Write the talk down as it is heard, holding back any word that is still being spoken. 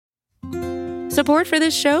Support for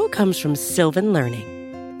this show comes from Sylvan Learning.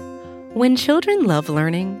 When children love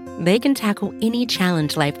learning, they can tackle any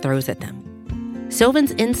challenge life throws at them.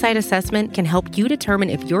 Sylvan's Insight Assessment can help you determine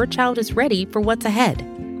if your child is ready for what's ahead.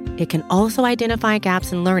 It can also identify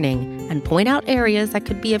gaps in learning and point out areas that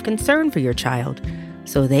could be of concern for your child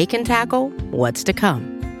so they can tackle what's to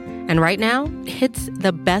come. And right now, it's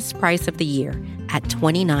the best price of the year at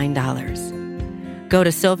 $29. Go to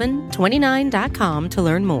sylvan29.com to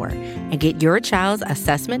learn more and get your child's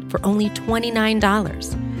assessment for only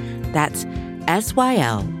 $29. That's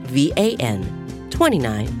SYLVAN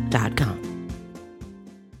 29.com.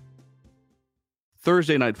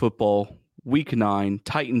 Thursday Night Football, Week 9,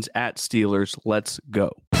 Titans at Steelers. Let's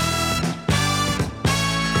go. All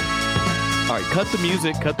right, cut the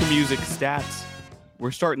music, stats.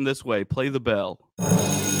 We're starting this way. Play the bell.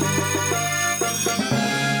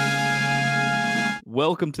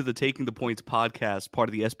 Welcome to the Taking the Points podcast, part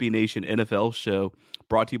of the SB Nation NFL show,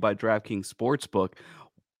 brought to you by DraftKings Sportsbook.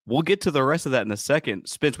 We'll get to the rest of that in a second.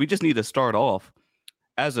 Spence, we just need to start off.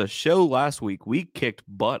 As a show last week, we kicked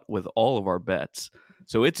butt with all of our bets.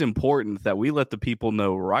 So it's important that we let the people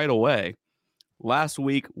know right away. Last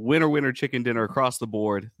week, winner, chicken dinner across the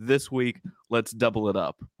board. This week, let's double it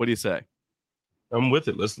up. What do you say? I'm with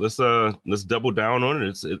it. Let's double down on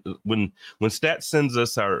it. When Stats sends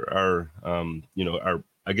us our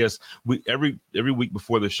I guess we every week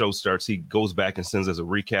before the show starts, he goes back and sends us a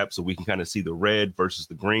recap so we can kind of see the red versus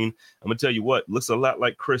the green. I'm gonna tell you what, looks a lot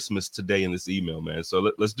like Christmas today in this email, man.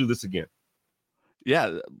 So let's do this again. Yeah,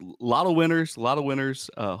 a lot of winners.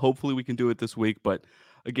 Hopefully we can do it this week. But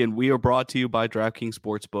again, we are brought to you by DraftKings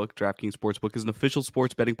Sportsbook. DraftKings Sportsbook is an official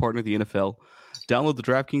sports betting partner of the NFL. Download the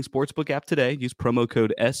DraftKings Sportsbook app today. Use promo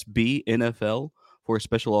code SBNFL for a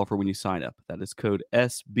special offer when you sign up. That is code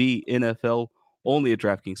SBNFL. Only at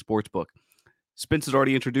DraftKings Sportsbook. Spence has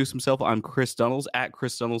already introduced himself. I'm Chris Dunnels, at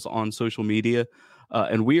Chris Dunnels on social media.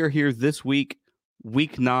 And we are here this week,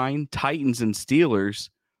 Week 9, Titans and Steelers.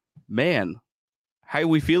 Man, how are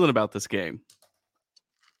we feeling about this game?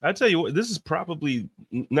 I tell you what, this is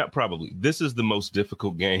this is the most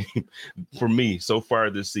difficult game for me so far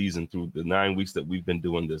this season through the 9 weeks that we've been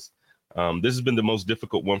doing this. This has been the most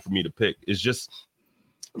difficult one for me to pick. It's just,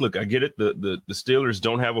 look, I get it. The Steelers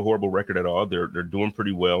don't have a horrible record at all. They're doing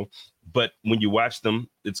pretty well. But when you watch them,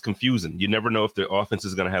 it's confusing. You never know if their offense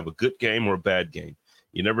is going to have a good game or a bad game.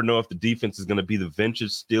 You never know if the defense is going to be the vintage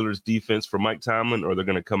Steelers defense for Mike Tomlin, or they're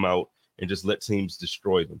going to come out and just let teams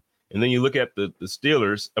destroy them. And then you look at the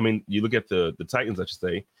Steelers. I mean, you look at the Titans, I should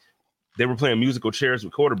say. They were playing musical chairs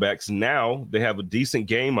with quarterbacks. Now they have a decent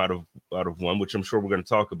game out of one, which I'm sure we're going to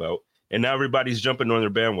talk about. And now everybody's jumping on their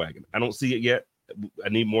bandwagon. I don't see it yet. I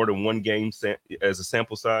need more than one game as a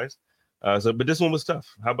sample size. But this one was tough.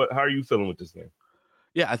 How are you feeling with this game?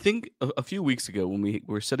 Yeah, I think a few weeks ago when we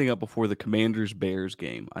were setting up before the Commanders-Bears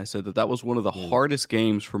game, I said that was one of the hardest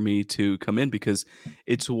games for me to come in because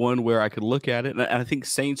it's one where I could look at it. And I think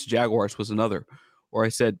Saints-Jaguars was another where I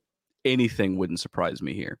said anything wouldn't surprise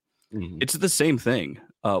me here. Mm-hmm. It's the same thing.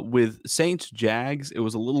 With Saints-Jags, it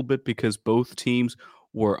was a little bit because both teams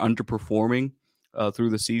were underperforming through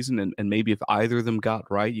the season, and maybe if either of them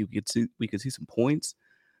got right, we could see some points.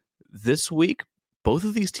 This week, both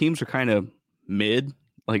of these teams are kind of mid,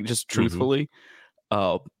 like just truthfully.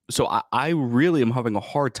 So I really am having a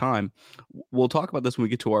hard time. We'll talk about this when we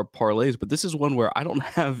get to our parlays, but this is one where I don't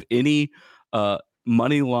have any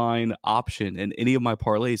money line option in any of my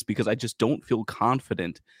parlays because I just don't feel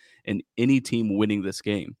confident in any team winning this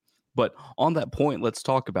game. But on that point, let's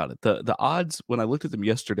talk about it. The odds, when I looked at them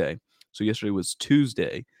yesterday, so yesterday was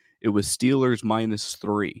Tuesday, it was Steelers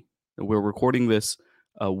 -3. We're recording this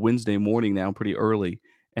Wednesday morning now, pretty early,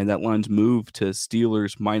 and that line's moved to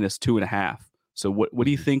Steelers -2.5. So what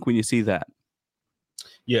do you think when you see that?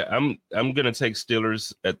 Yeah, I'm going to take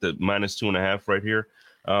Steelers at the -2.5 right here.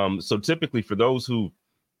 So typically for those who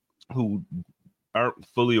aren't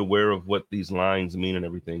fully aware of what these lines mean and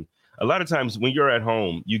everything, a lot of times when you're at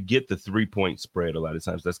home, you get the 3-point spread. A lot of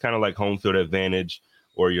times that's kind of like home field advantage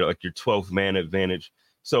or your 12th man advantage.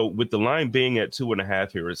 So with the line being at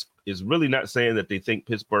 2.5 here is really not saying that they think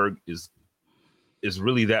Pittsburgh is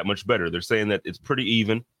really that much better. They're saying that it's pretty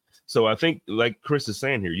even. So I think, like Chris is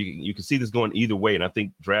saying here, you can see this going either way, and I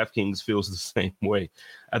think DraftKings feels the same way.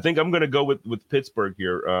 I think I'm going to go with Pittsburgh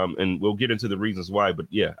here, and we'll get into the reasons why. But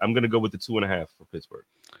yeah, I'm going to go with the 2.5 for Pittsburgh.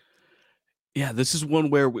 Yeah, this is one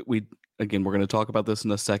where we again, we're going to talk about this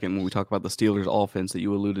in a second when we talk about the Steelers offense that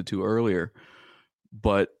you alluded to earlier.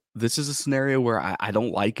 But this is a scenario where I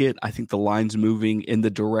don't like it. I think the line's moving in the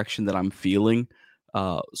direction that I'm feeling.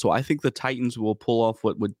 So I think the Titans will pull off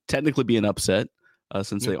what would technically be an upset.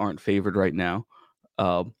 since they aren't favored right now.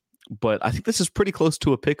 But I think this is pretty close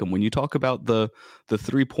to a pick 'em. When you talk about the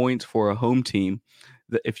 3 points for a home team,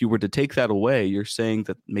 that if you were to take that away, you're saying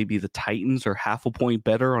that maybe the Titans are half a point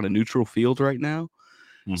better on a neutral field right now.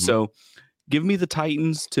 So give me the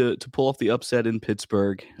Titans to pull off the upset in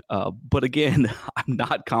Pittsburgh. But again, I'm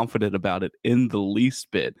not confident about it in the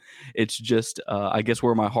least bit. It's just, I guess,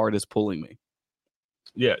 where my heart is pulling me.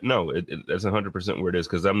 Yeah, no, that's 100% where it is,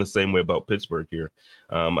 because I'm the same way about Pittsburgh here.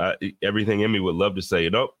 Everything in me would love to say,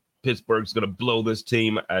 nope, Pittsburgh's going to blow this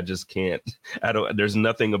team. I just can't. There's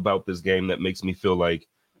nothing about this game that makes me feel like,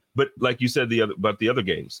 but like you said about the other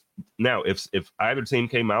games. Now, if either team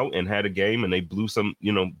came out and had a game and they blew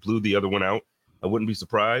the other one out, I wouldn't be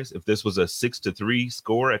surprised. If this was a 6-3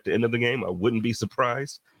 score at the end of the game, I wouldn't be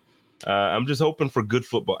surprised. I'm just hoping for good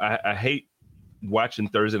football. I hate watching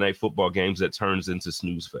Thursday night football games that turns into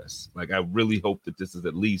snooze fest. Like, I really hope that this is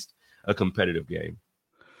at least a competitive game.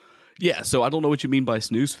 Yeah, so I don't know what you mean by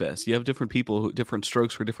snooze fest. You have different people, different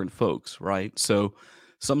strokes for different folks, right? So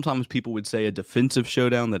sometimes people would say a defensive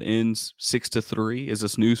showdown that ends 6-3 is a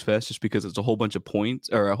snooze fest just because it's a whole bunch of points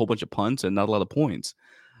or a whole bunch of punts and not a lot of points.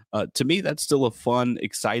 To me, that's still a fun,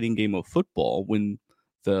 exciting game of football when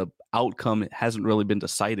the outcome hasn't really been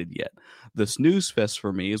decided yet. The snooze fest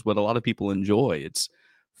for me is what a lot of people enjoy. It's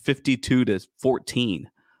 52-14.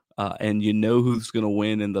 And you know who's going to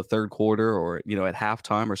win in the third quarter or, at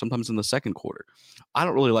halftime or sometimes in the second quarter. I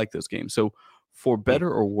don't really like those games. So for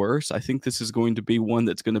better or worse, I think this is going to be one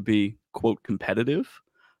that's going to be, quote, competitive,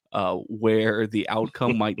 where the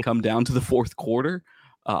outcome might come down to the fourth quarter.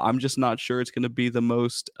 I'm just not sure it's going to be the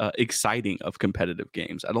most exciting of competitive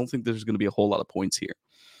games. I don't think there's going to be a whole lot of points here.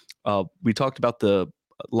 We talked about the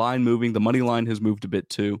line moving. The money line has moved a bit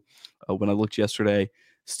too. When I looked yesterday,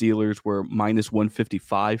 Steelers were minus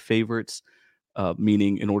 155 favorites,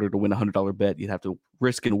 meaning in order to win a $100 bet, you'd have to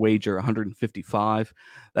risk and wager 155.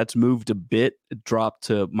 That's moved a bit. It dropped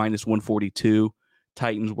to minus 142.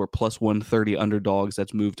 Titans were plus 130 underdogs.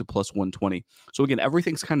 That's moved to plus 120. So again,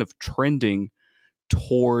 everything's kind of trending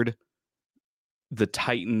toward the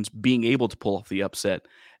Titans being able to pull off the upset.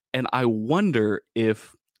 And I wonder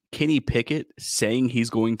if Kenny Pickett saying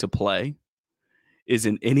he's going to play is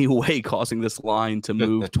in any way causing this line to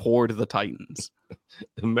move toward the Titans.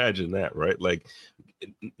 Imagine that, right? Like,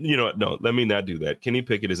 no, let me not do that. Kenny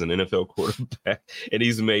Pickett is an NFL quarterback, and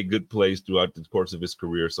he's made good plays throughout the course of his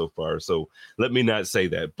career so far. So let me not say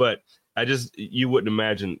that. But you wouldn't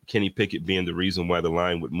imagine Kenny Pickett being the reason why the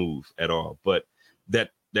line would move at all. But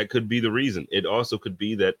that could be the reason. It also could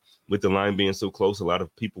be that with the line being so close, a lot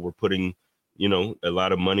of people were putting, a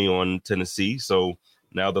lot of money on Tennessee. So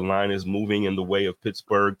now the line is moving in the way of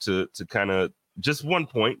Pittsburgh to kind of just 1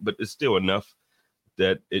 point, but it's still enough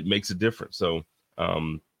that it makes a difference. So I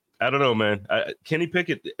don't know, man. Kenny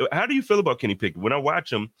Pickett, how do you feel about Kenny Pickett? When I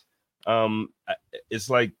watch him, it's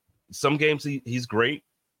like some games he's great,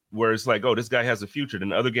 where it's like, oh, this guy has a future.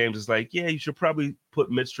 Then other games it's like, yeah, you should probably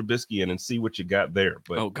put Mitch Trubisky in and see what you got there.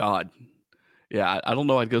 But oh God. Yeah, I don't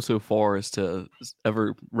know I'd go so far as to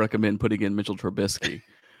ever recommend putting in Mitchell Trubisky.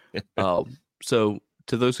 So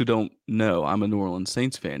to those who don't know, I'm a New Orleans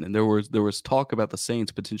Saints fan, and there was talk about the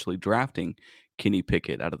Saints potentially drafting Kenny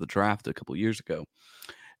Pickett out of the draft a couple years ago.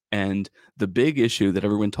 And the big issue that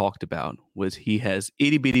everyone talked about was he has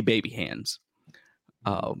itty bitty baby hands.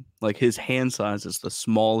 Like his hand size is the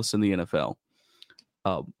smallest in the NFL.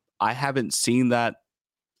 I haven't seen that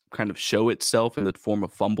kind of show itself in the form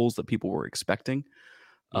of fumbles that people were expecting.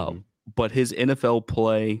 But his NFL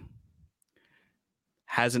play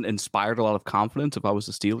hasn't inspired a lot of confidence. If I was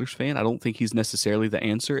a Steelers fan, I don't think he's necessarily the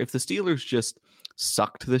answer. If the Steelers just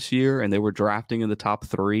sucked this year and they were drafting in the top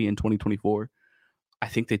 3 in 2024, I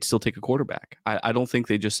think they'd still take a quarterback. I don't think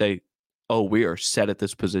they just say, oh, we are set at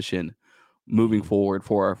this position moving forward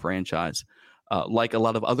for our franchise, like a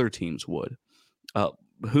lot of other teams would.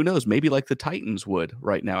 Who knows? Maybe like the Titans would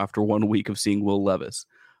right now after 1 week of seeing Will Levis.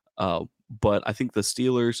 But I think the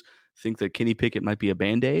Steelers think that Kenny Pickett might be a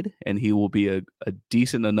Band-Aid and he will be a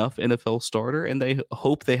decent enough NFL starter. And they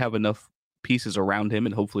hope they have enough pieces around him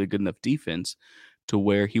and hopefully a good enough defense to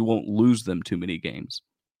where he won't lose them too many games.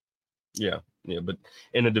 Yeah. But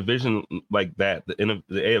in a division like that, the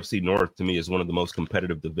AFC North to me is one of the most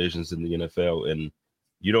competitive divisions in the NFL. And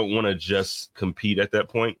you don't want to just compete at that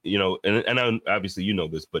point, and obviously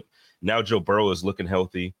this, but now Joe Burrow is looking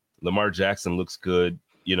healthy. Lamar Jackson looks good.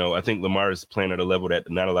 I think Lamar is playing at a level that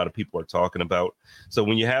not a lot of people are talking about. So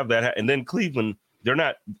when you have that, and then Cleveland, they're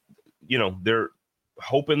not, they're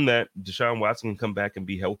hoping that Deshaun Watson can come back and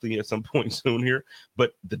be healthy at some point soon here,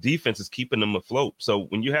 but the defense is keeping them afloat. So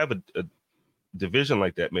when you have a division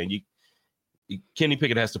like that, man, Kenny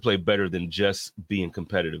Pickett has to play better than just being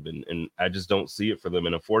competitive, and I just don't see it for them.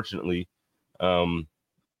 And unfortunately, they're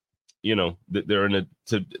in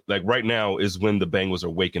like right now is when the Bengals are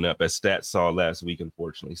waking up, as Stats saw last week.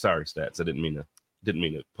 Unfortunately, sorry, Stats, I didn't mean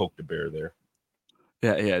to poke the bear there.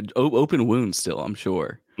 Yeah. Open wound still, I'm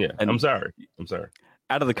sure. Yeah, and I'm sorry.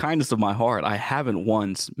 Out of the kindness of my heart, I haven't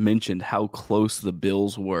once mentioned how close the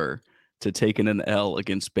Bills were to taking an L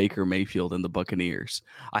against Baker Mayfield and the Buccaneers.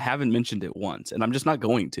 I haven't mentioned it once, and I'm just not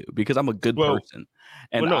going to, because I'm a good person,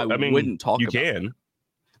 and I wouldn't talk you about can. it.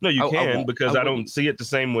 No, you can, won't. because I don't see it the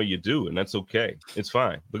same way you do, and that's okay. It's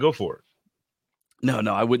fine, but go for it.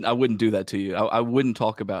 No, I wouldn't do that to you. I wouldn't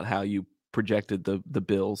talk about how you projected the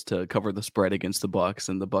Bills to cover the spread against the Bucs,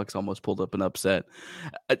 and the Bucs almost pulled up an upset.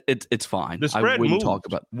 It's fine. The spread moved. Talk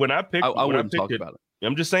about when I picked. I wouldn't talk it, about it.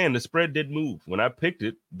 I'm just saying the spread did move. When I picked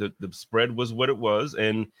it, the spread was what it was,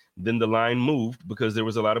 and then the line moved because there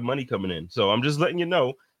was a lot of money coming in. So I'm just letting you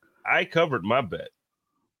know, I covered my bet.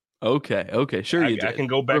 Okay, sure you did. I can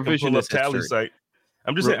go back and pull up Tally site.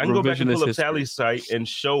 I'm just saying I can go back and pull up Tally site and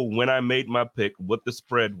show when I made my pick what the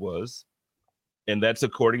spread was, and that's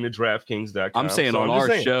according to DraftKings.com. I'm saying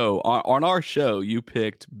on our show, you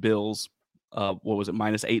picked Bills. What was it,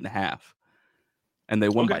 -8.5, and they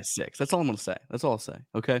won by 6. That's all I'm going to say. That's all I'll say.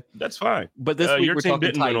 Okay, that's fine. But this week your we're team talking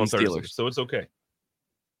didn't win on Titans Thursday, Steelers, so it's okay.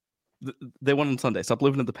 They won on Sunday. Stop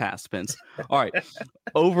living in the past, Spence. All right.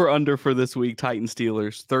 Over under for this week, Titans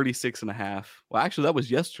Steelers 36.5. Well, actually, that was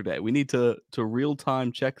yesterday. We need to real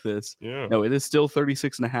time check this. Yeah. No, it is still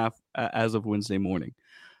 36.5 as of Wednesday morning.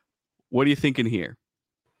 What are you thinking here?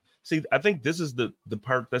 See, I think this is the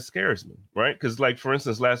part that scares me, right? Because, like, for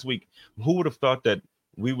instance, last week, who would have thought that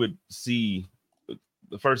we would see,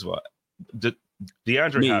 first of all,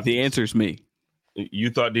 DeAndre Hopkins. The answer is me. You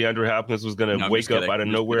thought DeAndre Hopkins was going to wake up out of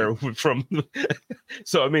nowhere from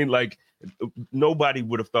so I mean, like, nobody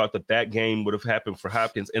would have thought that game would have happened for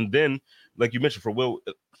Hopkins. And then, like you mentioned, for Will,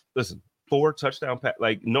 listen, 4 touchdown pass,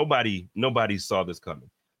 like nobody saw this coming.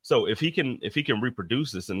 So if he can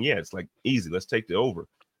reproduce this, and yeah, it's like easy, let's take the over.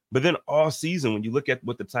 But then all season, when you look at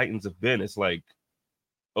what the Titans have been, it's like,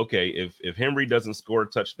 okay, if Henry doesn't score a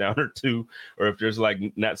touchdown or 2, or if there's like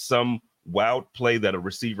not some wild play that a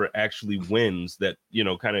receiver actually wins, that,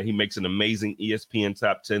 kind of he makes an amazing ESPN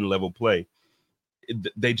top 10 level play,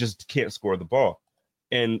 they just can't score the ball.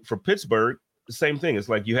 And for Pittsburgh, the same thing. It's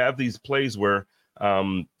like you have these plays where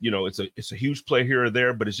it's a huge play here or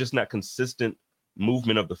there, but it's just not consistent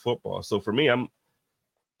movement of the football. So for me,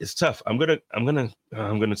 it's tough. I'm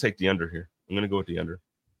gonna take the under here. I'm gonna go with the under.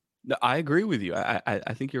 No, I agree with you.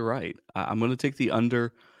 I think you're right. I'm gonna take the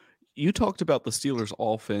under. You talked about the Steelers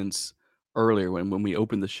offense earlier when we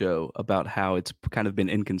opened the show about how it's kind of been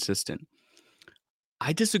inconsistent.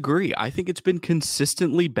 I disagree. I think it's been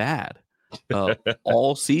consistently bad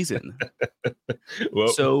all season. Well,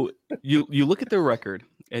 so you look at their record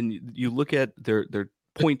and you look at their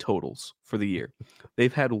point totals for the year.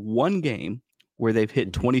 They've had one game where they've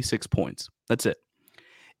hit 26 points. That's it.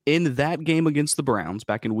 In that game against the Browns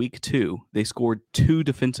back in week 2, they scored 2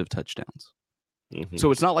 defensive touchdowns. Mm-hmm.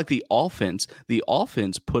 So it's not like the offense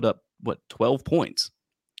put up 12 points.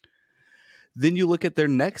 Then you look at their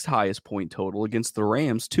next highest point total against the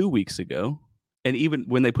Rams 2 weeks ago, and even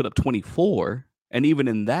when they put up 24, and even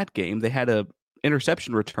in that game, they had a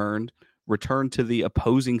interception returned to the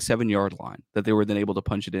opposing 7-yard line that they were then able to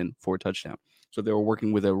punch it in for a touchdown. So they were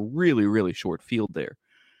working with a really, really short field there.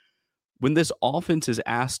 When this offense is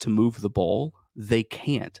asked to move the ball, they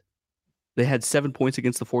can't. They had 7 points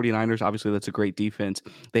against the 49ers. Obviously, that's a great defense.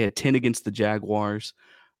 They had 10 against the Jaguars.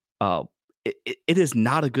 It is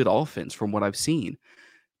not a good offense from what I've seen.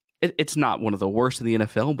 It's not one of the worst in the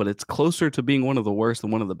NFL, but it's closer to being one of the worst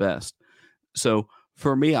than one of the best. So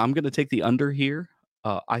for me, I'm going to take the under here.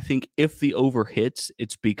 I think if the over hits,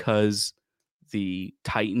 it's because the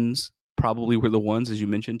Titans probably were the ones, as you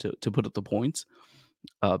mentioned, to put up the points.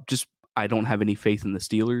 I don't have any faith in the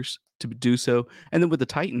Steelers to do so. And then with the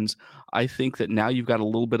Titans, I think that now you've got a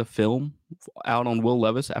little bit of film out on Will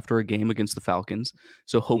Levis after a game against the Falcons.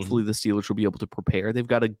 So hopefully the Steelers will be able to prepare. They've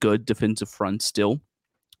got a good defensive front still.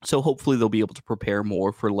 So hopefully they'll be able to prepare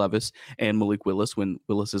more for Levis and Malik Willis when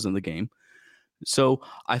Willis is in the game. So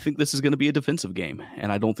I think this is going to be a defensive game,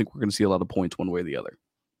 and I don't think we're going to see a lot of points one way or the other.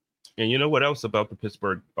 And you know what else about the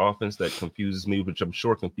Pittsburgh offense that confuses me, which I'm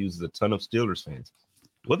sure confuses a ton of Steelers fans?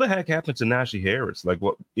 What the heck happened to Najee Harris? Like,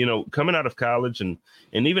 what, coming out of college and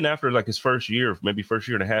even after like his first year, maybe first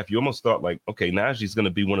year and a half, you almost thought like, okay, Najee's going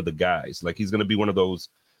to be one of the guys. Like, he's going to be one of those,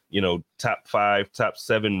 top 5, top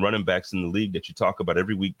 7 running backs in the league that you talk about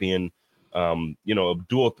every week being, a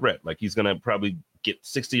dual threat. Like, he's going to probably get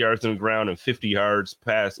 60 yards on the ground and 50 yards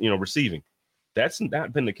pass, receiving. That's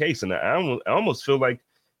not been the case. And I almost feel like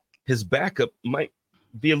his backup might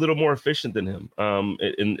be a little more efficient than him.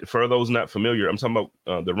 And for those not familiar, I'm talking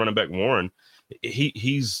about the running back Warren.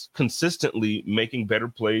 He's consistently making better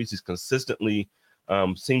plays. He's consistently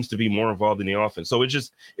seems to be more involved in the offense. So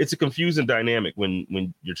it's a confusing dynamic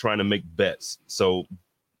when you're trying to make bets. So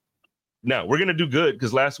now we're going to do good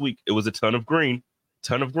because last week it was a ton of green.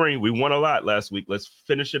 We won a lot last week. Let's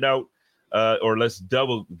finish it out or let's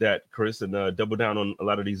double that, Chris, and double down on a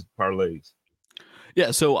lot of these parlays.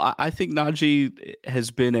 Yeah, so I think Najee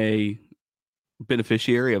has been a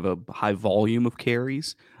beneficiary of a high volume of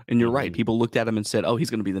carries. And you're right. People looked at him and said, oh, he's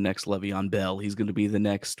going to be the next Le'Veon Bell. He's going to be the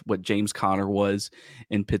next what James Conner was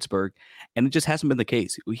in Pittsburgh. And it just hasn't been the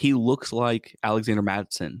case. He looks like Alexander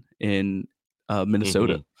Mattison in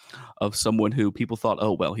Minnesota, of someone who people thought,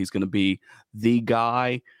 oh, well, he's going to be the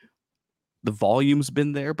guy. The volume's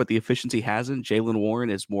been there, but the efficiency hasn't. Jaylen Warren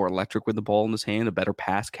is more electric with the ball in his hand, a better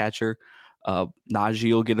pass catcher.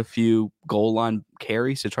 Najee will get a few goal line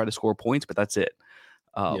carries to try to score points, but that's it.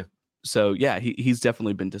 So, yeah, he's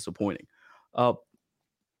definitely been disappointing.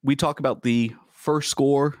 We talk about the first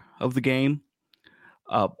score of the game.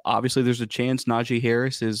 Obviously, there's a chance Najee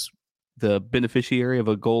Harris is the beneficiary of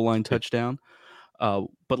a goal line touchdown.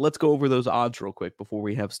 But let's go over those odds real quick before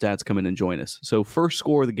we have stats come in and join us. So first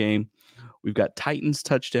score of the game, we've got Titans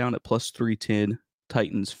touchdown at plus 310,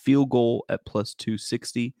 Titans field goal at plus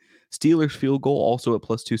 260, Steelers field goal also at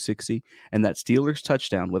plus 260, and that Steelers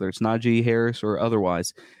touchdown, whether it's Najee Harris or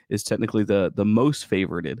otherwise, is technically the most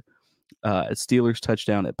favorited. Steelers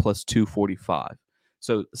touchdown at plus 245.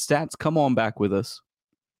 So stats, come on back with us.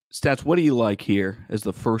 Stats, what do you like here as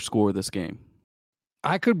the first score of this game?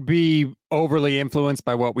 I could be overly influenced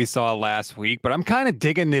by what we saw last week, but I'm kind of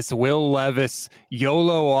digging this Will Levis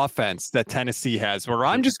YOLO offense that Tennessee has, where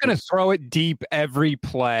I'm just going to throw it deep every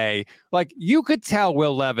play. Like, you could tell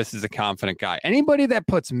Will Levis is a confident guy. Anybody that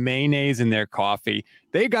puts mayonnaise in their coffee,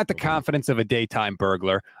 they got the confidence of a daytime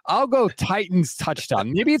burglar. I'll go Titans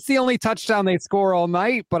touchdown. Maybe it's the only touchdown they score all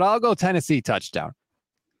night, but I'll go Tennessee touchdown.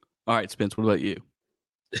 All right, Spence, what about you?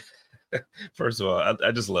 First of all,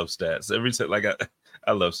 I just love stats.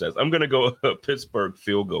 I love stats. I'm going to go Pittsburgh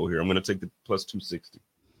field goal here. I'm going to take the plus 260.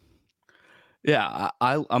 Yeah,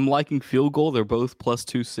 I'm liking field goal. They're both plus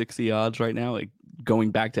 260 odds right now.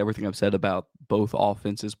 Going back to everything I've said about both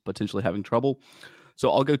offenses potentially having trouble.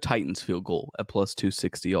 So I'll go Titans field goal at plus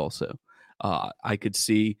 260 also. I could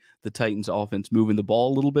see the Titans offense moving the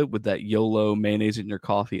ball a little bit with that YOLO mayonnaise in your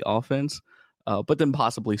coffee offense. But then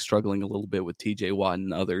possibly struggling a little bit with TJ Watt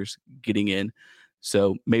and others getting in.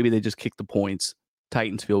 So maybe they just kick the points.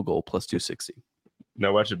 Titans field goal plus 260.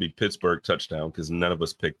 No, I should be Pittsburgh touchdown because none of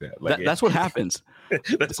us picked that. That's what happens.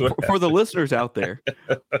 For the listeners out there,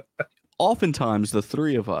 oftentimes the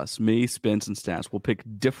three of us, me, Spence, and Stats, will pick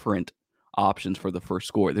different options for the first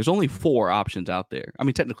score. There's only 4 options out there. I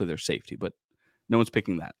mean, technically there's safety, but no one's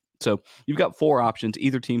picking that. So you've got 4 options,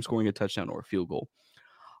 either team scoring a touchdown or a field goal.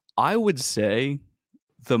 I would say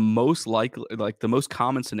the most likely, the most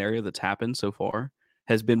common scenario that's happened so far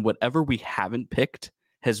has been whatever we haven't picked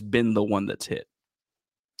has been the one that's hit.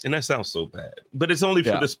 And that sounds so bad, but it's only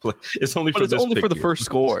for this play. It's only for the first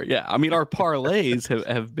score. Yeah, I mean, our parlays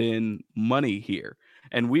have been money here,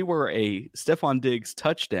 and we were a Stephon Diggs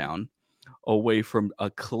touchdown away from a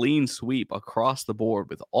clean sweep across the board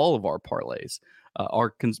with all of our parlays.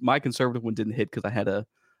 My conservative one didn't hit because I had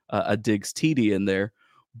a Diggs TD in there.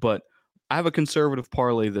 But I have a conservative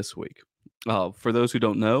parlay this week. For those who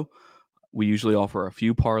don't know, we usually offer a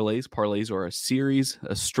few parlays. Parlays are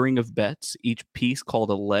a string of bets, each piece called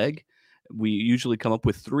a leg. We usually come up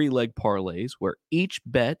with 3-leg parlays where each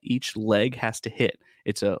leg has to hit.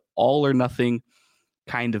 It's a all or nothing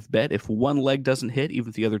kind of bet. If one leg doesn't hit,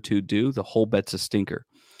 even if the other 2 do, the whole bet's a stinker.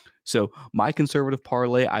 So my conservative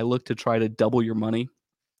parlay, I look to try to double your money.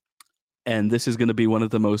 And this is going to be one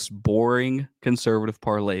of the most boring conservative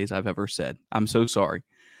parlays I've ever said. I'm so sorry.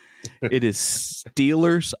 It is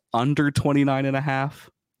Steelers under 29.5,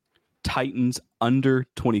 Titans under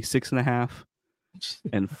 26.5,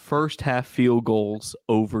 and first half field goals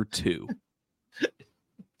over 2.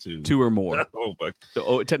 2 or more.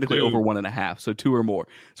 So technically over 1.5. So 2 or more.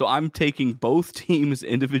 So I'm taking both teams'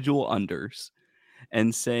 individual unders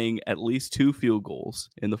and saying at least 2 field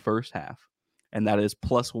goals in the first half. And that is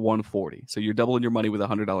plus 140. So you're doubling your money with a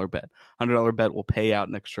 $100 bet. $100 bet will pay out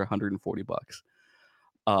an extra $140.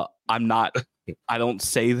 I don't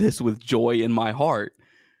say this with joy in my heart,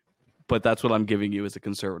 but that's what I'm giving you as a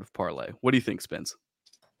conservative parlay. What do you think, Spence?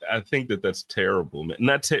 I think that's terrible, man.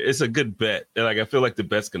 It's a good bet. Like, I feel like the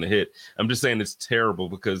bet's going to hit. I'm just saying it's terrible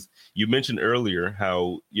because you mentioned earlier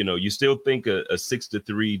how, you still think a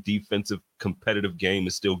 6-3 defensive competitive game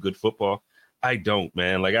is still good football. I don't,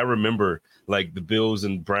 man. Like, I remember like the Bills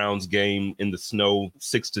and Browns game in the snow,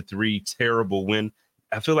 6-3, terrible win.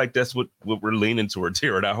 I feel like that's what we're leaning towards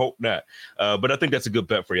here, and I hope not. But I think that's a good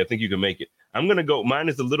bet for you. I think you can make it. I'm going to go. Mine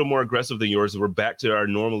is a little more aggressive than yours. We're back to our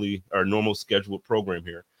normal scheduled program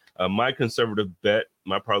here. My conservative bet,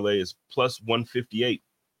 my parlay is plus 158.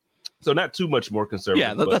 So not too much more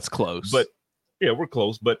conservative. Yeah, that's close. But yeah, we're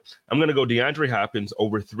close. But I'm going to go DeAndre Hopkins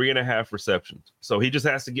over 3.5 receptions. So he just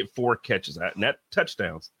has to get 4 catches, not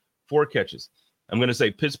touchdowns, 4 catches. I'm going to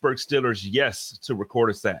say Pittsburgh Steelers, yes, to record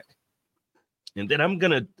a sack. And then I'm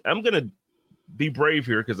gonna be brave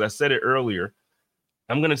here because I said it earlier.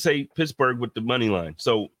 I'm gonna say Pittsburgh with the money line.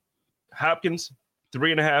 So Hopkins,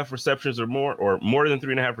 3.5 receptions or more than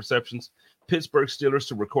 3.5 receptions. Pittsburgh Steelers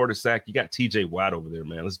to record a sack. You got TJ Watt over there,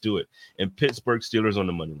 man. Let's do it. And Pittsburgh Steelers on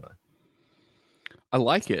the money line. I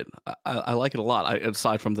like it. I like it a lot.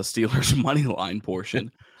 Aside from the Steelers money line portion,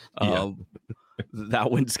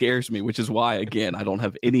 that one scares me, which is why, again, I don't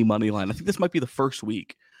have any money line. I think this might be the first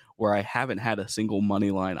week where I haven't had a single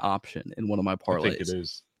money line option in one of my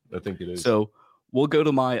parlays. I think it is. So we'll go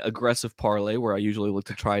to my aggressive parlay where I usually look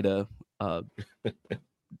to try to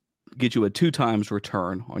get you a 2 times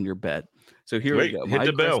return on your bet. So here we go. Hit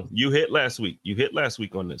the bell. You hit last week.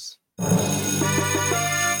 On this.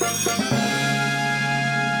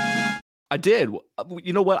 I did.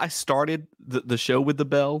 You know what? I started the show with the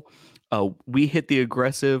bell. We hit the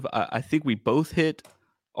aggressive. I think we both hit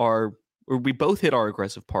our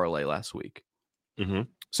aggressive parlay last week. Mm-hmm.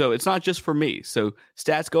 So it's not just for me. So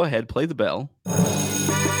Stats, go ahead, play the bell.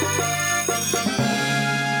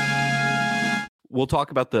 We'll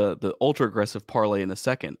talk about the ultra aggressive parlay in a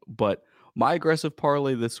second, but my aggressive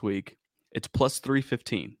parlay this week, it's plus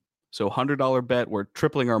 315. So $100 bet. We're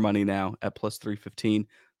tripling our money now at plus 315.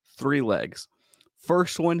 3 legs.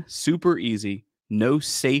 First one, super easy. No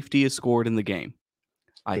safety is scored in the game.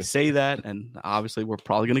 I say that, and obviously we're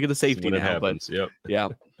probably going to get a safety now, but yeah,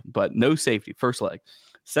 but no safety. First leg.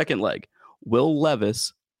 Second leg, Will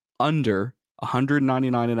Levis under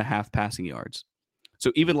 199.5 passing yards.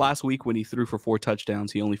 So even last week when he threw for 4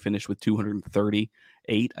 touchdowns, he only finished with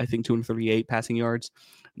 238 passing yards.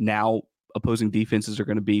 Now opposing defenses are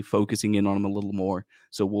going to be focusing in on him a little more.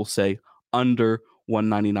 So we'll say under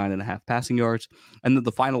 199.5 passing yards. And then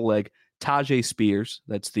the final leg, Tajay Spears,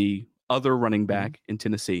 that's the other running back in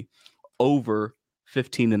Tennessee, over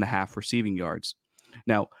 15.5 receiving yards.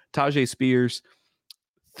 Now, Tajay Spears,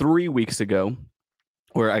 3 weeks ago,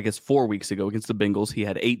 or I guess 4 weeks ago against the Bengals, he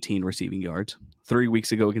had 18 receiving yards. 3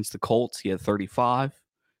 weeks ago against the Colts, he had 35.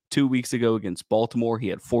 2 weeks ago against Baltimore, he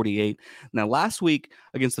had 48. Now, last week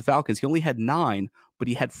against the Falcons, he only had 9, but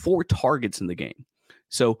he had 4 targets in the game.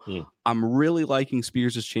 So I'm really liking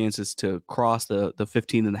Spears' chances to cross the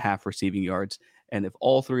 15.5 receiving yards. And if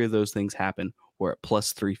all 3 of those things happen, we're at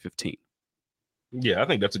plus 315. Yeah, I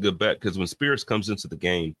think that's a good bet because when Spears comes into the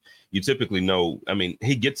game, you typically know, I mean,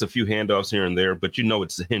 he gets a few handoffs here and there, but you know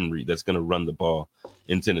it's Henry that's going to run the ball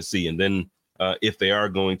in Tennessee. And then if they are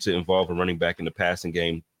going to involve a running back in the passing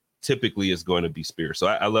game, typically it's going to be Spears. So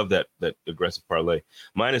I love that aggressive parlay.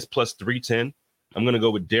 Mine is plus 310. I'm going to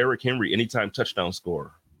go with Derrick Henry, anytime touchdown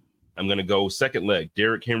scorer. I'm going to go second leg,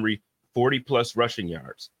 Derrick Henry, 40-plus rushing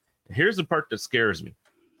yards. Here's the part that scares me.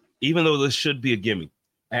 Even though this should be a gimme,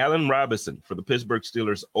 Allen Robinson for the Pittsburgh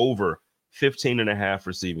Steelers over 15.5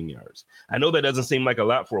 receiving yards. I know that doesn't seem like a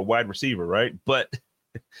lot for a wide receiver, right? But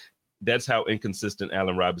that's how inconsistent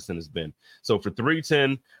Allen Robinson has been. So for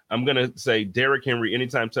 310, I'm going to say Derrick Henry,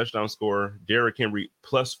 anytime touchdown scorer, Derrick Henry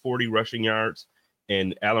plus 40 rushing yards,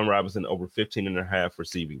 and Allen Robinson over 15.5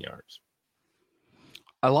 receiving yards.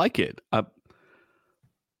 I like it.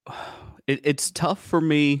 It's tough for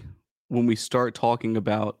me when we start talking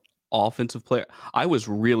about offensive player. I was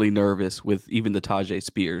really nervous with even the Tajay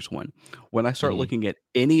Spears one. When I start looking at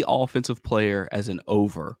any offensive player as an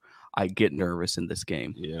over, I get nervous in this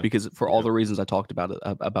game because for all the reasons I talked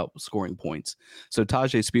about scoring points. So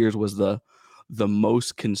Tajay Spears was the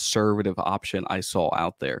most conservative option I saw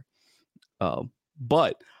out there.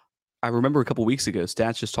 But I remember a couple weeks ago,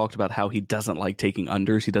 Stats just talked about how he doesn't like taking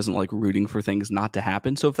unders. He doesn't like rooting for things not to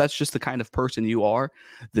happen. So if that's just the kind of person you are,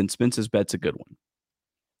 then Spence's bet's a good one.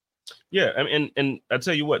 Yeah, I mean, and I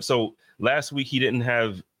tell you what. So last week he didn't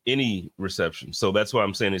have any reception, so that's why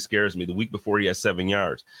I'm saying it scares me. The week before he had 7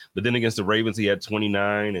 yards, but then against the Ravens he had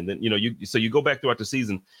 29, and then you go back throughout the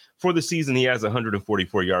season. For the season he has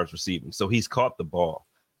 144 yards receiving, so he's caught the ball.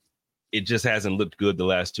 it just hasn't looked good the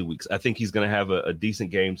last 2 weeks. I think he's going to have a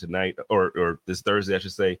decent game tonight or this Thursday, I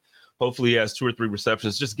should say. Hopefully he has 2 or 3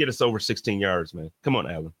 receptions. Just get us over 16 yards, man. Come on,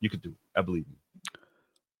 Alan. You could do it. I believe you.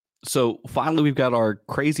 So finally, we've got our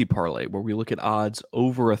crazy parlay where we look at odds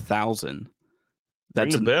over 1,000.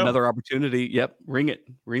 That's another opportunity. Yep. Ring it.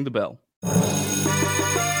 Ring the bell.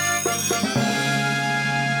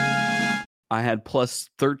 I had plus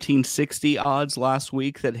 1360 odds last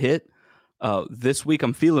week that hit. This week,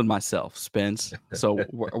 I'm feeling myself, Spence. So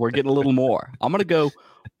we're getting a little more. I'm going to go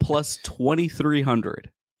plus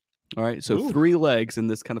 2,300. All right. So 3 legs in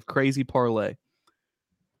this kind of crazy parlay.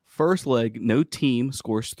 First leg, no team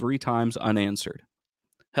scores 3 times unanswered.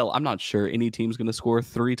 Hell, I'm not sure any team's going to score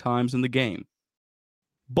 3 times in the game.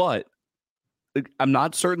 But I'm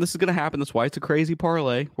not certain this is going to happen. That's why it's a crazy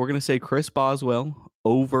parlay. We're going to say Chris Boswell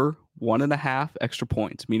over 1.5 extra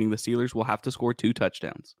points, meaning the Steelers will have to score 2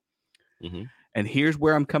 touchdowns. Mm-hmm. And here's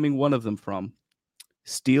where I'm coming one of them from.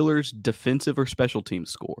 Steelers defensive or special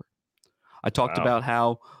teams score. I talked about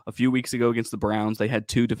how a few weeks ago against the Browns, they had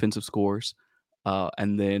 2 defensive scores.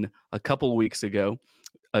 And then a couple of weeks ago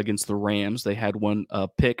against the Rams, they had one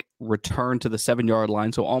pick return to the 7-yard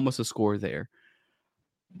line, so almost a score there.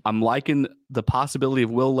 I'm liking the possibility of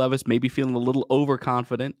Will Levis maybe feeling a little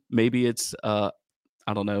overconfident. Maybe it's,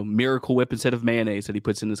 Miracle Whip instead of mayonnaise that he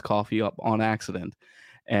puts in his coffee up on accident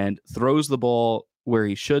and throws the ball where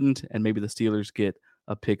he shouldn't, and maybe the Steelers get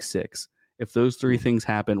a pick 6. If those 3 things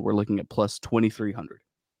happen, we're looking at plus 2,300.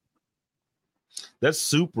 That's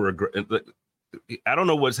super aggressive. I don't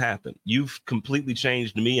know what's happened. You've completely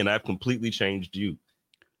changed me, and I've completely changed you.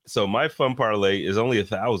 So my fun parlay is only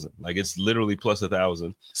 1,000. Like, it's literally plus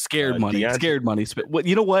 1,000. Scared money. Well,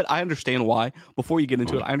 you know what? I understand why. Before you get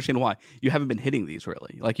into it, I understand why you haven't been hitting these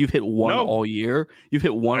really. Like, you've hit one all year. You've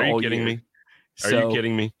hit one all year. Are you kidding me? So Are you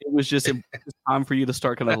kidding me? It was just time for you to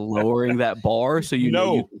start kind of lowering that bar so you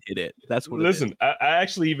know you can hit it. That's what. Listen, I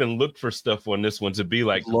actually even looked for stuff on this one to be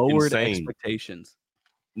like lowered insane. Expectations.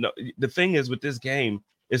 No, the thing is with this game,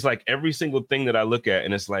 it's like every single thing that I look at,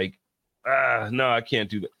 and it's like, no, I can't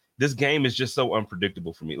do that. This game is just so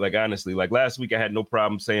unpredictable for me. Like, honestly, like last week, I had no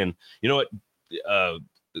problem saying, you know what,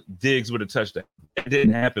 Diggs with a touchdown. It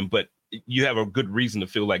didn't happen, but you have a good reason to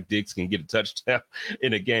feel like Diggs can get a touchdown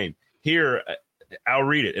in a game. Here, I'll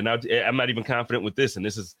read it, and I'm not even confident with this, and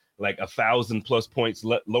this is like 1,000+ points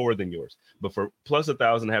lower than yours. But for plus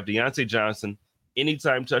 1,000, have Deontay Johnson,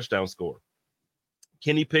 anytime touchdown score.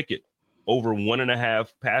 Kenny Pickett, over 1.5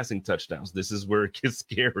 passing touchdowns. This is where it gets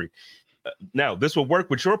scary. Now, this will work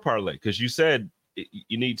with your parlay because you said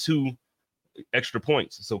you need 2 extra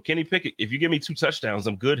points. So Kenny Pickett, if you give me 2 touchdowns,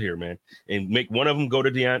 I'm good here, man. And make one of them go to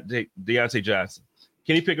Deontay Johnson.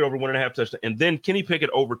 Kenny Pickett over 1.5 touchdowns. And then Kenny Pickett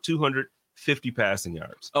over 250 passing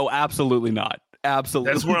yards. Oh, absolutely not.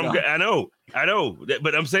 Absolutely. That's where I'm good. I know.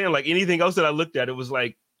 But I'm saying, like, anything else that I looked at, it was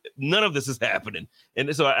like, none of this is happening.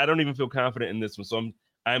 And so I don't even feel confident in this one. So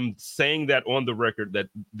I'm saying that on the record that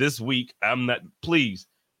this week, I'm not, please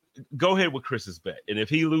go ahead with Chris's bet. And if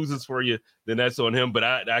he loses for you, then that's on him. But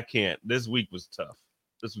I can't. This week was tough.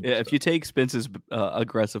 If you take Spence's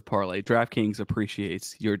aggressive parlay, DraftKings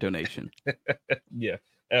appreciates your donation. Yeah,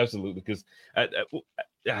 absolutely. Because I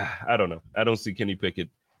don't know. I don't see Kenny Pickett.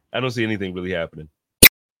 I don't see anything really happening.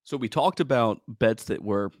 So we talked about bets that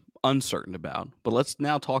we're uncertain about, but let's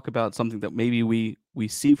now talk about something that maybe we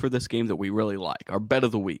see for this game that we really like, our bet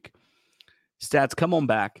of the week. Stats, come on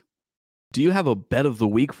back. Do you have a bet of the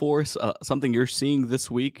week for us? Something you're seeing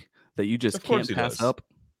this week that you just can't pass up?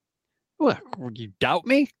 Look, you doubt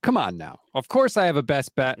me? Come on now. Of course I have a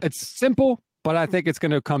best bet. It's simple, but I think it's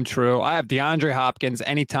going to come true. I have DeAndre Hopkins,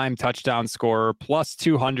 anytime touchdown scorer, plus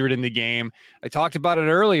 200 in the game. I talked about it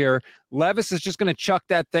earlier. Levis is just going to chuck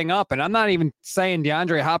that thing up. And I'm not even saying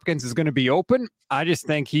DeAndre Hopkins is going to be open. I just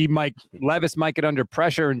think Levis might get under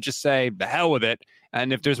pressure and just say, the hell with it.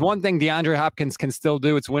 And if there's one thing DeAndre Hopkins can still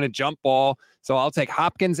do, it's win a jump ball. So I'll take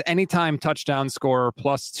Hopkins, anytime touchdown scorer,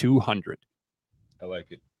 plus 200. I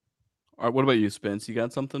like it. All right, what about you, Spence? You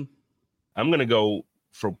got something? I'm going to go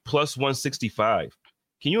for plus 165.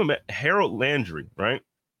 Can you imagine Harold Landry, right?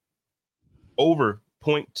 Over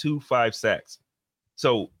 0.25 sacks.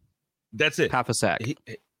 So that's it. Half a sack.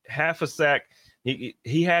 Half a sack.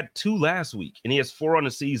 He had 2 last week, and he has 4 on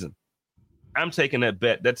the season. I'm taking that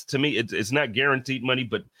bet. That's, to me, it's not guaranteed money,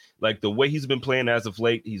 but like the way he's been playing as of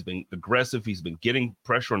late, he's been aggressive. He's been getting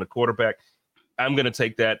pressure on the quarterback. I'm going to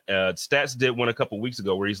take that. Stats did one a couple weeks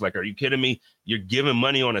ago where he's like, are you kidding me? You're giving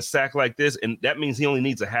money on a sack like this? And that means he only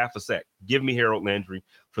needs a half a sack. Give me Harold Landry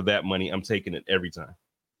for that money. I'm taking it every time.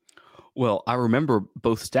 Well, I remember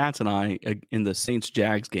both Stats and I in the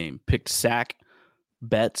Saints-Jags game picked sack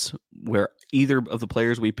bets where either of the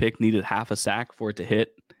players we picked needed half a sack for it to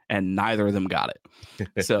hit, and neither of them got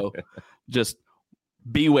it. So just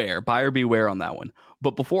buyer beware on that one.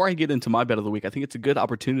 But before I get into my bet of the week, I think it's a good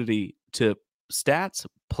opportunity to stats,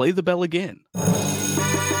 play the bell again.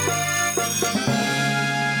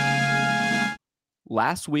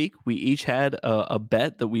 Last week, we each had a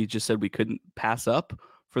bet that we just said we couldn't pass up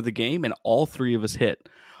for the game, and all three of us hit.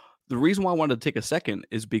 The reason why I wanted to take a second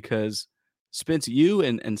is because, Spence, you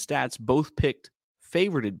and Stats both picked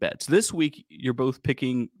favorited bets. This week, you're both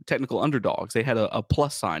picking technical underdogs. They had a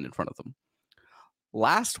plus sign in front of them.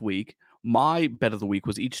 Last week, my bet of the week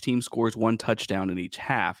was each team scores one touchdown in each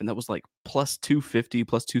half, and that was like plus 250,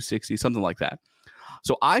 plus 260, something like that.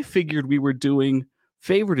 So I figured we were doing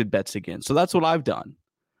favorited bets again. So that's what I've done.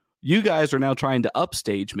 You guys are now trying to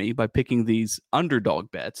upstage me by picking these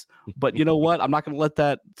underdog bets. But you know what? I'm not going to let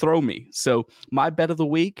that throw me. So my bet of the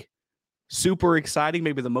week, super exciting,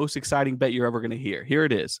 maybe the most exciting bet you're ever going to hear. Here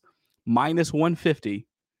it is. Minus 150.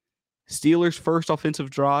 Steelers' first offensive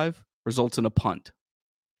drive results in a punt.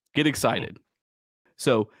 Get excited.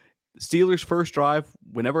 So Steelers' first drive,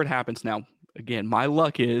 whenever it happens. Now, again, my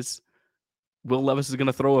luck is Will Levis is going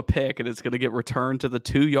to throw a pick, and it's going to get returned to the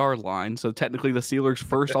 2-yard line. So technically, the Steelers'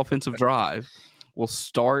 first offensive drive will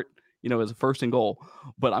start, as a first and goal.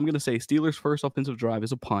 But I'm going to say Steelers' first offensive drive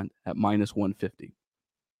is a punt at minus 150.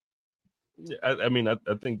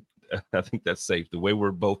 I think that's safe. The way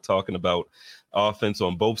we're both talking about offense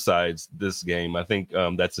on both sides this game, I think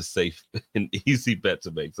that's a safe and easy bet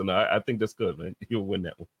to make. So no, I think that's good, man. You'll win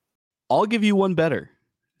that one. I'll give you one better.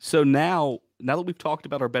 So now that we've talked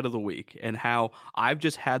about our bet of the week and how I've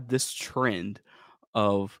just had this trend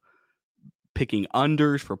of picking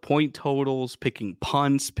unders for point totals, picking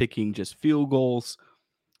punts, picking just field goals,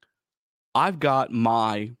 I've got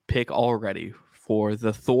my pick already for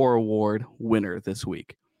the Thor Award winner this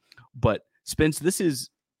week. But Spence, this is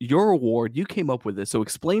your award. You came up with this. So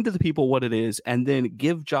explain to the people what it is and then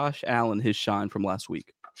give Josh Allen his shine from last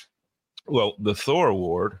week. Well, the Thor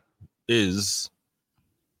Award is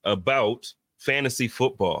about fantasy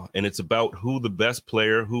football, and it's about who the best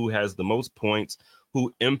player, who has the most points,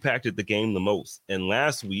 who impacted the game the most. And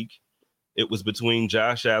last week, it was between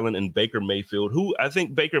Josh Allen and Baker Mayfield, who I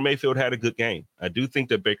think Baker Mayfield had a good game. I do think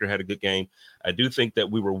that Baker had a good game. I do think that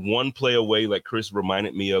we were one play away, like Chris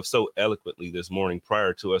reminded me of so eloquently this morning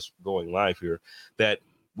prior to us going live here, that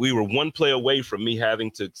we were one play away from me having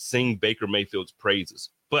to sing Baker Mayfield's praises.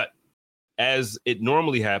 But as it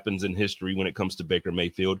normally happens in history when it comes to Baker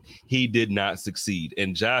Mayfield, he did not succeed.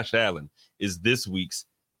 And Josh Allen is this week's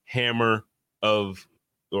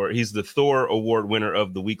he's the Thor Award winner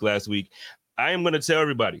of the week last week. I am going to tell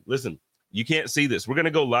everybody, listen, you can't see this. We're going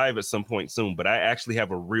to go live at some point soon, but I actually have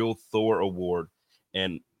a real Thor Award,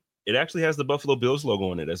 and it actually has the Buffalo Bills logo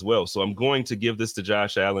on it as well. So I'm going to give this to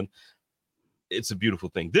Josh Allen. It's a beautiful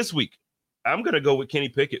thing. This week, I'm going to go with Kenny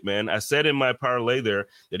Pickett, man. I said in my parlay there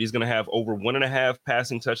that he's going to have over 1.5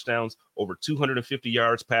 passing touchdowns, over 250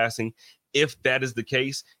 yards passing. If that is the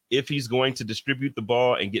case, if he's going to distribute the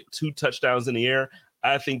ball and get 2 touchdowns in the air,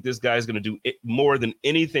 I think this guy's going to do it more than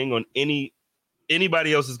anything on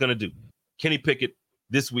anybody else is going to do. Kenny Pickett,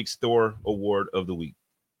 this week's Thor Award of the week.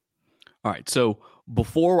 All right. So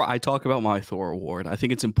before I talk about my Thor Award, I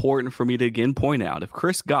think it's important for me to again point out if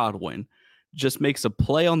Chris Godwin just makes a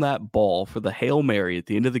play on that ball for the Hail Mary at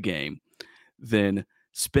the end of the game, then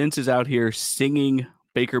Spence is out here singing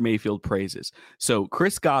Baker Mayfield praises. So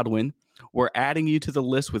Chris Godwin, we're adding you to the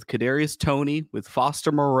list with Kadarius Toney, with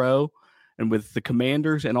Foster Moreau, and with the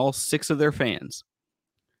Commanders and all 6 of their fans.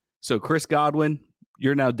 So Chris Godwin,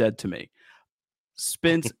 you're now dead to me.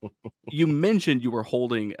 Spence, you mentioned you were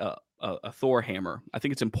holding a Thor hammer. I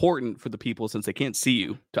think it's important for the people, since they can't see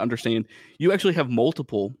you, to understand you actually have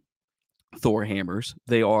multiple Thor hammers.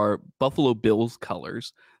 They are Buffalo Bills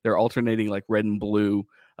colors. They're alternating like red and blue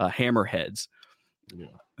hammer heads. Yeah.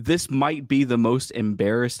 This might be the most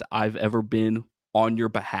embarrassed I've ever been on your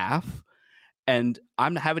behalf. And I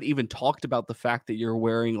haven't even talked about the fact that you're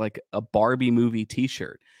wearing like a Barbie movie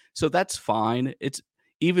t-shirt. So that's fine. It's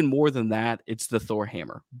even more than that. It's the Thor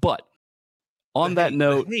hammer. But on that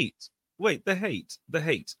note, the hate.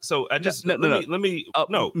 So I just let me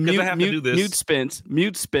because I have to do this.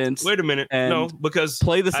 Mute Spence. Wait a minute. No, because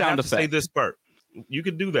play the sound effect. Say this part. You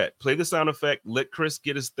could do that. Play the sound effect. Let Chris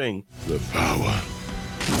get his thing. The power.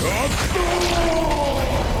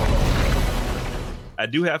 I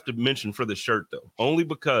do have to mention for the shirt though, only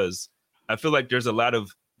because I feel like there's a lot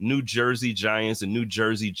of New Jersey Giants and New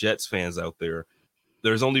Jersey Jets fans out there.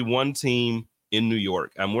 There's only one team in New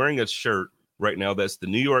York. I'm wearing a shirt right now that's the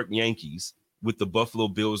New York Yankees, with the Buffalo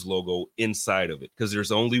Bills logo inside of it, because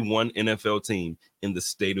there's only one NFL team in the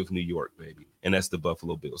state of New York, baby, and that's the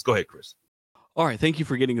Buffalo Bills. Go ahead, Chris. All right, thank you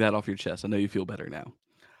for getting that off your chest. I know you feel better now.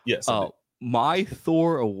 Yes. I did. My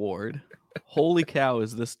Thor award. Holy cow,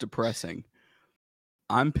 is this depressing?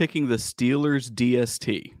 I'm picking the Steelers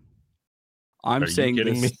DST. I'm saying the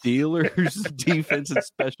Steelers defense and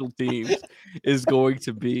special teams is going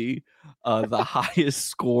to be the highest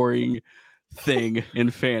scoring thing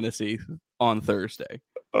in fantasy on Thursday.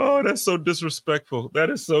 Oh, that's so disrespectful. That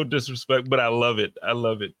is so disrespectful, but I love it. I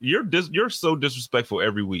love it. You're so disrespectful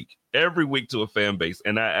every week to a fan base,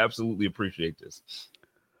 and I absolutely appreciate this.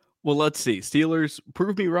 Well, let's see. Steelers,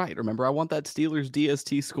 prove me right. Remember, I want that Steelers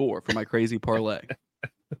DST score for my crazy parlay.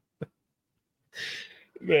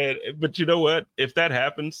 Man, but you know what? If that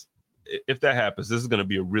happens, this is going to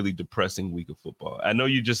be a really depressing week of football. I know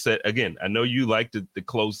you just said, again, I know you like the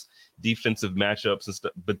close defensive matchups and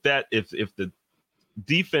stuff, but that if the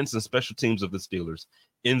defense and special teams of the Steelers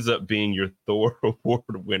ends up being your Thor Award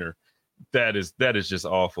winner, that is just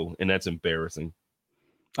awful, and that's embarrassing.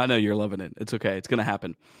 I know you're loving it. It's okay. It's going to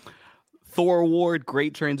happen. Thor Award,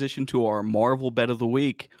 great transition to our Marvel Bet of the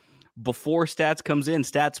Week. Before Stats comes in,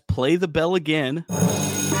 Stats, play the bell again.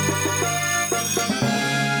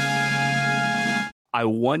 I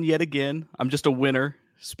won yet again. I'm just a winner.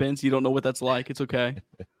 Spence, you don't know what that's like. It's okay.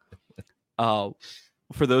 For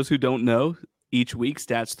those who don't know, each week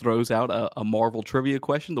Stats throws out a Marvel trivia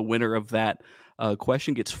question. The winner of that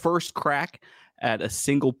question gets first crack at a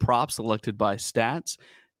single prop selected by Stats.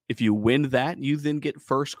 If you win that, you then get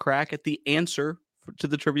first crack at the answer to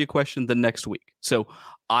the trivia question the next week. So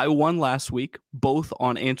I won last week, both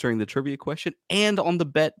on answering the trivia question and on the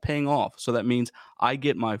bet paying off. So that means I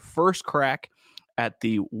get my first crack at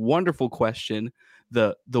the wonderful question,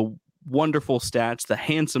 the wonderful Stats, the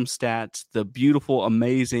handsome Stats, the beautiful,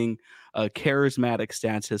 amazing, charismatic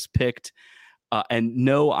Stats has picked. And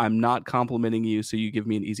no, I'm not complimenting you, so you give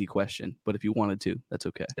me an easy question. But if you wanted to, that's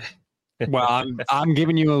okay. Well, I'm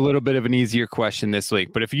giving you a little bit of an easier question this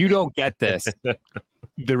week, but if you don't get this,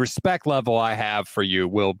 the respect level I have for you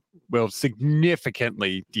will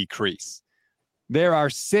significantly decrease. There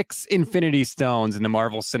are 6 Infinity Stones in the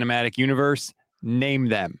Marvel Cinematic Universe. Name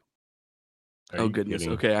them. Oh, goodness.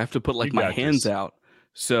 Okay, I have to put my hands out.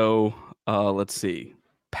 So let's see.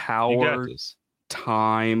 Power,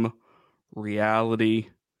 time, reality,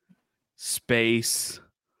 space,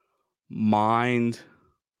 mind.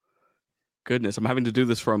 Goodness, I'm having to do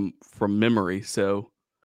this from memory. So,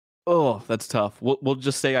 that's tough. We'll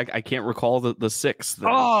just say I can't recall the 6. Then.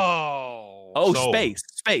 Soul.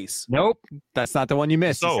 Space. Nope, that's not the one you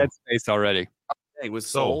missed. You said space already. It was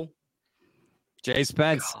Soul. Jay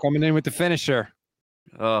Spence coming in with the finisher.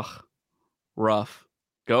 Ugh, rough.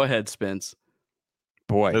 Go ahead, Spence.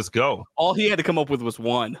 Boy, let's go. All he had to come up with was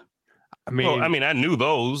 1. I mean, I knew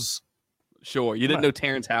those. Sure, you didn't know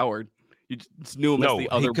Terrence Howard. You just knew him as the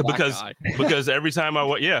other black guy. Because every time I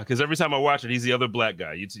watch it, he's the other black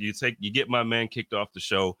guy. You get my man kicked off the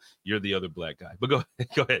show. You're the other black guy. But go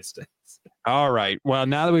ahead, Stance. All right. Well,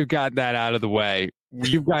 now that we've got that out of the way,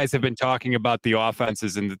 you guys have been talking about the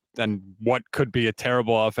offenses and what could be a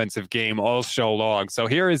terrible offensive game all show long. So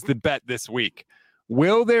here is the bet this week.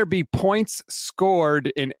 Will there be points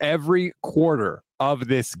scored in every quarter of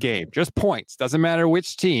this game? Just points. Doesn't matter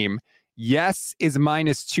which team. Yes is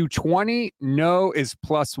minus 220. No is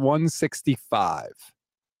plus 165.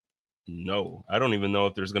 No, I don't even know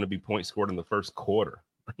if there's going to be points scored in the first quarter.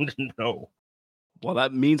 No. Well,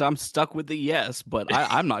 that means I'm stuck with the yes, but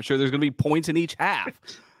I'm not sure there's going to be points in each half.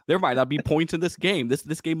 There might not be points in this game.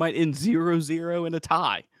 This game might end 0-0 in a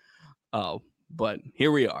tie. But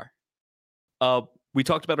here we are. We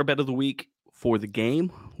talked about our bet of the week for the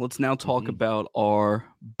game. Let's now talk about our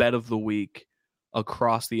bet of the week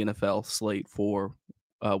across the NFL slate for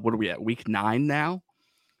what are we at? Week 9 now?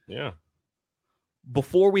 Yeah.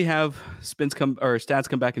 Before we have Stats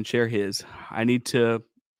come back and share his, I need to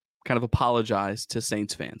kind of apologize to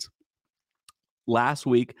Saints fans. Last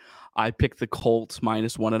week, I picked the Colts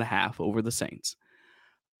minus 1.5 over the Saints.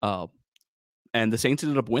 And the Saints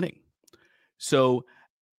ended up winning. So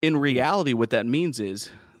in reality, what that means is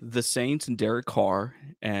the Saints and Derek Carr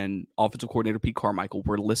and offensive coordinator Pete Carmichael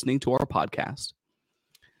were listening to our podcast.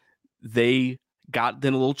 They got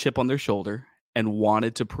then a little chip on their shoulder and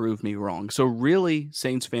wanted to prove me wrong. So really,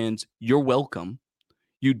 Saints fans, you're welcome.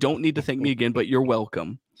 You don't need to thank me again, but you're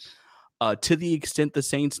welcome. To the extent the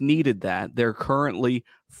Saints needed that, they're currently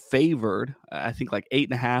favored, I think like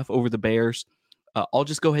 8.5 over the Bears. I'll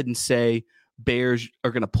just go ahead and say Bears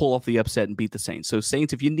are going to pull off the upset and beat the Saints. So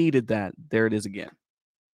Saints, if you needed that, there it is again.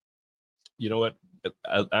 You know what?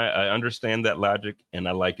 I understand that logic, and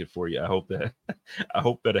I like it for you. I hope that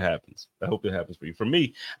it happens. I hope it happens for you. For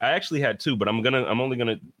me, I actually had two, but I'm only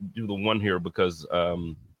gonna do the one here because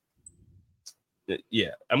I'm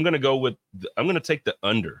gonna take the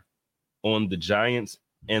under on the Giants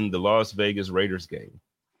and the Las Vegas Raiders game.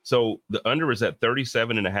 So the under is at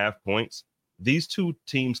 37.5 points. These two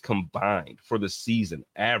teams combined for the season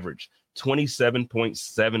average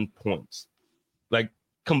 27.7 points, like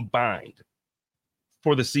combined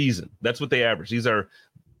for the season. That's what they average. These are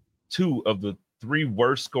two of the three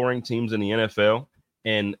worst scoring teams in the NFL.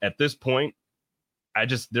 And at this point,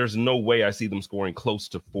 there's no way I see them scoring close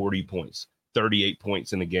to 40 points, 38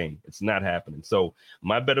 points in a game. It's not happening. So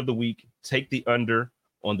my bet of the week, take the under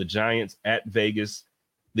on the Giants at Vegas.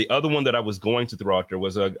 The other one that I was going to throw out there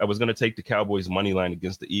was I was going to take the Cowboys money line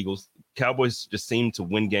against the Eagles. Cowboys just seem to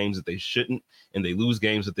win games that they shouldn't, and they lose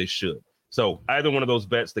games that they should. So either one of those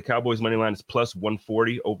bets, the Cowboys money line is plus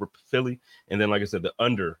 140 over Philly. And then, like I said, the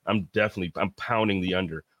under, I'm pounding the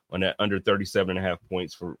under on that under 37.5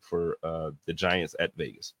 points for the Giants at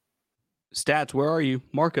Vegas. Stats, where are you?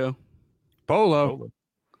 Marco. Bolo.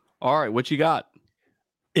 All right, what you got?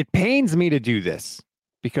 It pains me to do this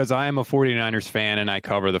because I am a 49ers fan and I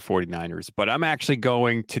cover the 49ers, but I'm actually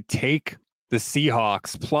going to take the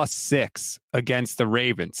Seahawks +6 against the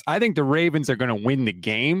Ravens. I think the Ravens are going to win the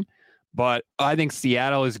game, but I think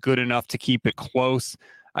Seattle is good enough to keep it close.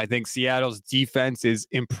 I think Seattle's defense is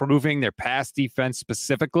improving, their pass defense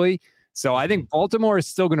specifically. So I think Baltimore is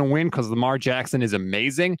still going to win because Lamar Jackson is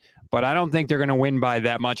amazing, but I don't think they're going to win by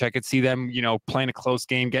that much. I could see them, playing a close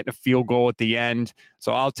game, getting a field goal at the end.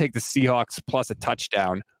 So I'll take the Seahawks plus a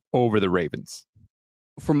touchdown over the Ravens.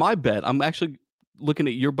 For my bet, I'm actually looking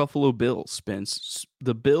at your Buffalo Bills, Spence.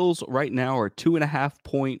 The Bills right now are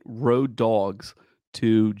 2.5-point road dogs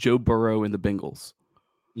to Joe Burrow and the Bengals.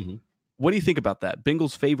 Mm-hmm. What do you think about that?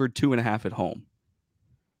 Bengals favored 2.5 at home.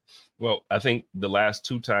 Well, I think the last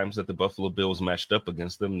two times that the Buffalo Bills matched up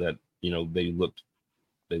against them, that they looked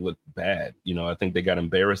bad. I think they got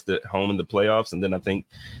embarrassed at home in the playoffs, and then I think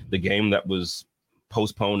the game that was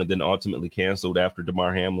postponed and then ultimately canceled after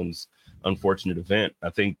Damar Hamlin's unfortunate event, I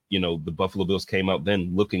think the Buffalo Bills came out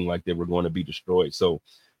then looking like they were going to be destroyed. So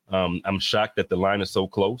I'm shocked that the line is so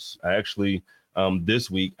close. I actually this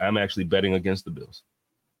week I'm actually betting against the Bills.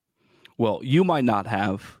 Well, you might not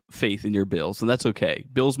have faith in your Bills, and that's okay.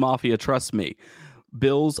 Bills Mafia, trust me.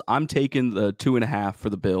 Bills, I'm taking the 2.5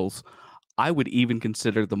 for the Bills. I would even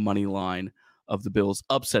consider the money line of the Bills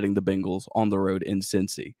upsetting the Bengals on the road in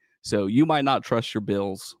Cincy. So you might not trust your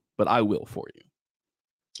Bills, but I will for you.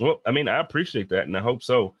 Well, I mean, I appreciate that, and I hope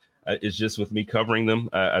so. It's just with me covering them,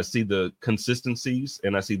 I see the consistencies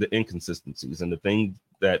and I see the inconsistencies, and the thing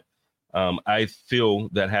that I feel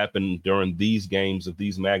that happened during these games of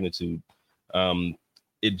these magnitude,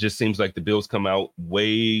 it just seems like the Bills come out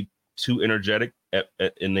way too energetic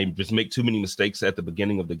and they just make too many mistakes at the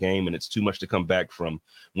beginning of the game, and it's too much to come back from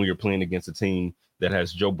when you're playing against a team that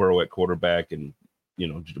has Joe Burrow at quarterback and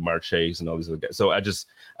Jamar Chase and all these other guys. So I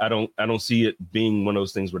don't see it being one of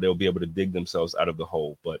those things where they'll be able to dig themselves out of the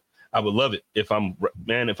hole. But I would love it if I'm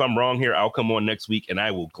wrong here. I'll come on next week and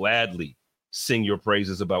I will gladly sing your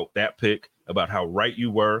praises about that pick, about how right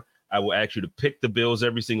you were. I will ask you to pick the Bills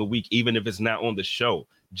every single week, even if it's not on the show,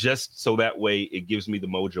 just so that way it gives me the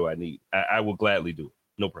mojo I need. I will gladly do it.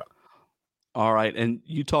 No problem. All right. And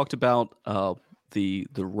you talked about the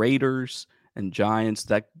Raiders and Giants.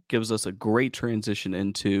 That gives us a great transition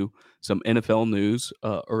into some NFL news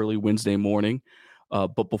early Wednesday morning.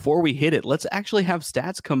 But before we hit it, let's actually have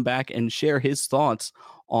Stats come back and share his thoughts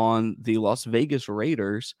on the Las Vegas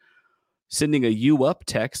Raiders sending a "you up"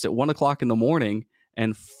 text at 1:00 in the morning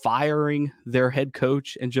and firing their head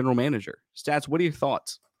coach and general manager. Stats, what are your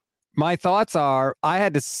thoughts? My thoughts are I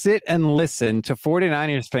had to sit and listen to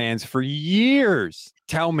 49ers fans for years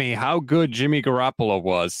tell me how good Jimmy Garoppolo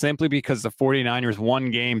was simply because the 49ers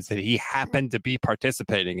won games that he happened to be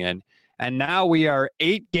participating in. And now we are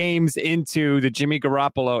 8 games into the Jimmy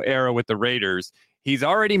Garoppolo era with the Raiders. He's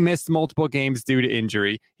already missed multiple games due to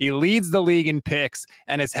injury. He leads the league in picks,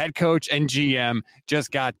 and his head coach and GM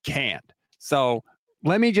just got canned. So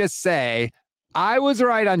let me just say, I was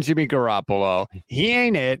right on Jimmy Garoppolo. He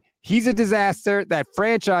ain't it. He's a disaster. That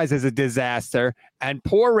franchise is a disaster. And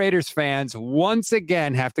poor Raiders fans once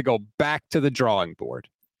again have to go back to the drawing board.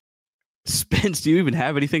 Spence, do you even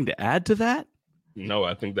have anything to add to that? No,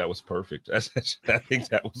 I think that was perfect. I think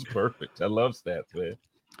that was perfect. I love Stats, man.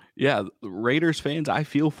 Yeah, Raiders fans, I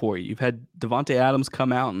feel for you. You've had Devontae Adams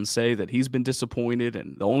come out and say that he's been disappointed,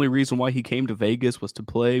 and the only reason why he came to Vegas was to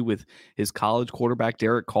play with his college quarterback,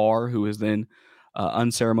 Derek Carr, who has then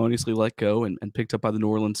unceremoniously let go and picked up by the New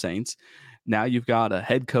Orleans Saints. Now you've got a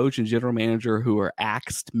head coach and general manager who are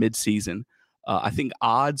axed midseason. I think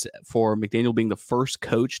odds for McDaniel being the first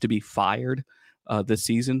coach to be fired this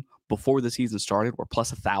season before the season started were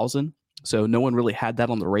plus 1,000. So no one really had that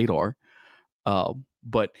on the radar.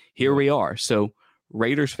 But here we are. So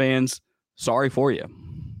Raiders fans, sorry for you.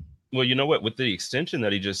 Well, you know what? With the extension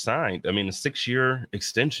that he just signed, I mean, a 6-year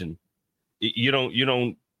extension, you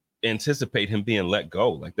don't anticipate him being let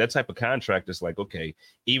go. Like that type of contract is like, okay,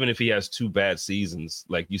 even if he has 2 bad seasons,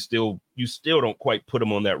 like you still don't quite put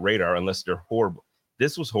him on that radar unless they're horrible.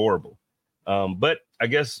 This was horrible. But I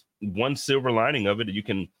guess one silver lining of it, you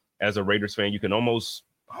can, as a Raiders fan, you can almost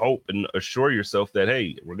hope and assure yourself that,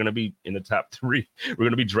 hey, we're going to be in the top 3. We're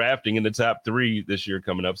going to be drafting in the top 3 this year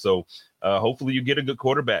coming up. So hopefully you get a good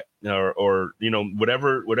quarterback or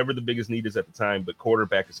whatever the biggest need is at the time. But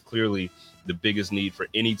quarterback is clearly the biggest need for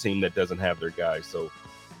any team that doesn't have their guys. So,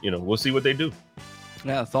 we'll see what they do.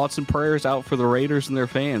 Yeah, thoughts and prayers out for the Raiders and their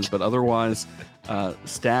fans. But otherwise,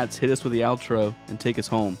 Stats, hit us with the outro and take us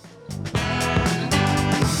home.